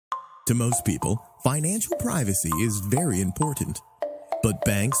To most people, financial privacy is very important. But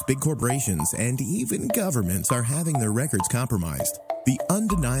banks, big corporations, and even governments are having their records compromised. The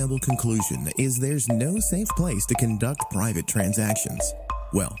undeniable conclusion is there's no safe place to conduct private transactions.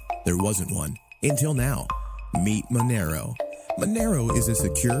 Well, there wasn't one. Until now. Meet Monero. Monero is a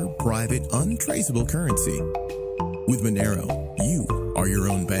secure, private, untraceable currency. With Monero, you are your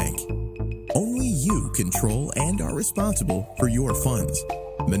own bank. Only you control and are responsible for your funds.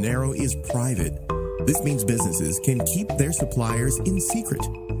 Monero is private. This means businesses can keep their suppliers in secret,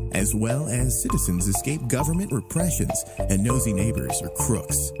 as well as citizens escape government repressions and nosy neighbors or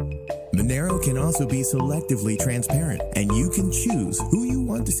crooks. Monero can also be selectively transparent, and you can choose who you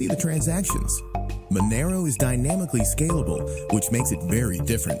want to see the transactions. Monero is dynamically scalable, which makes it very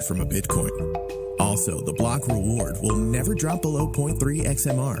different from a Bitcoin. Also, the block reward will never drop below 0.3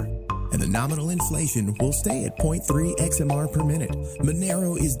 XMR, and the nominal inflation will stay at 0.3 XMR per minute.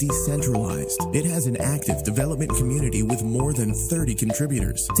 Monero is decentralized. It has an active development community with more than 30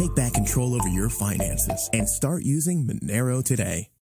 contributors. Take back control over your finances and start using Monero today.